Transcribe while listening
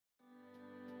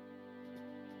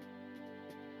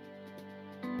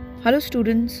Hello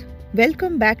students,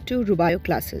 welcome back to Rubio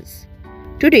Classes.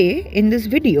 Today in this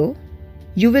video,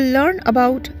 you will learn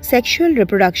about sexual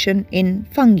reproduction in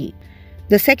fungi.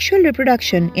 The sexual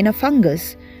reproduction in a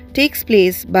fungus takes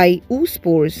place by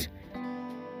oospores,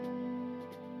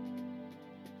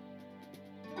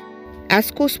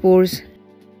 ascospores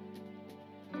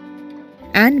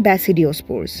and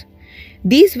basidiospores.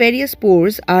 These various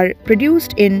spores are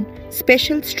produced in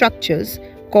special structures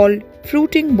called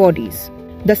fruiting bodies.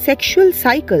 The sexual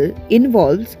cycle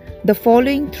involves the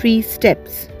following three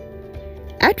steps.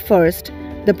 At first,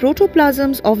 the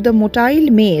protoplasms of the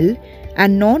motile male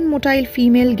and non-motile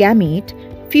female gamete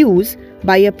fuse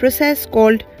by a process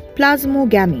called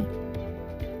plasmogamy.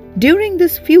 During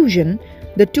this fusion,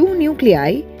 the two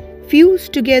nuclei fuse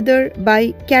together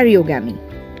by karyogamy.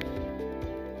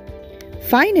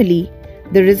 Finally,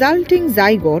 the resulting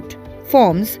zygote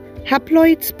forms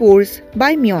haploid spores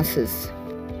by meiosis.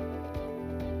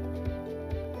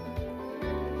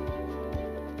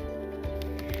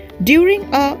 During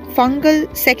a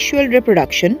fungal sexual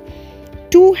reproduction,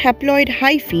 two haploid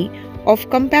hyphae of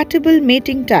compatible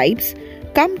mating types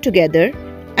come together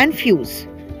and fuse,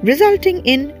 resulting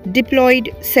in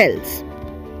diploid cells.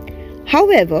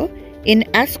 However, in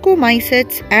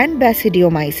ascomycetes and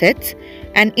basidiomycetes,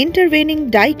 an intervening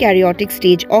dikaryotic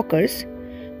stage occurs,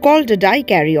 called a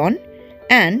dikaryon,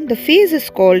 and the phase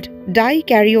is called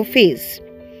dikaryophase.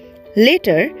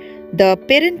 Later, the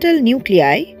parental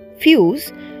nuclei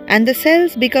fuse and the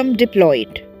cells become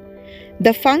diploid.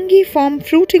 The fungi form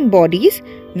fruiting bodies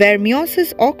where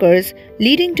meiosis occurs,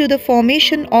 leading to the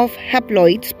formation of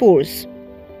haploid spores.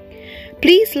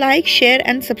 Please like, share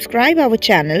and subscribe our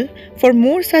channel for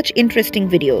more such interesting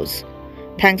videos.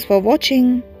 Thanks for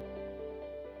watching.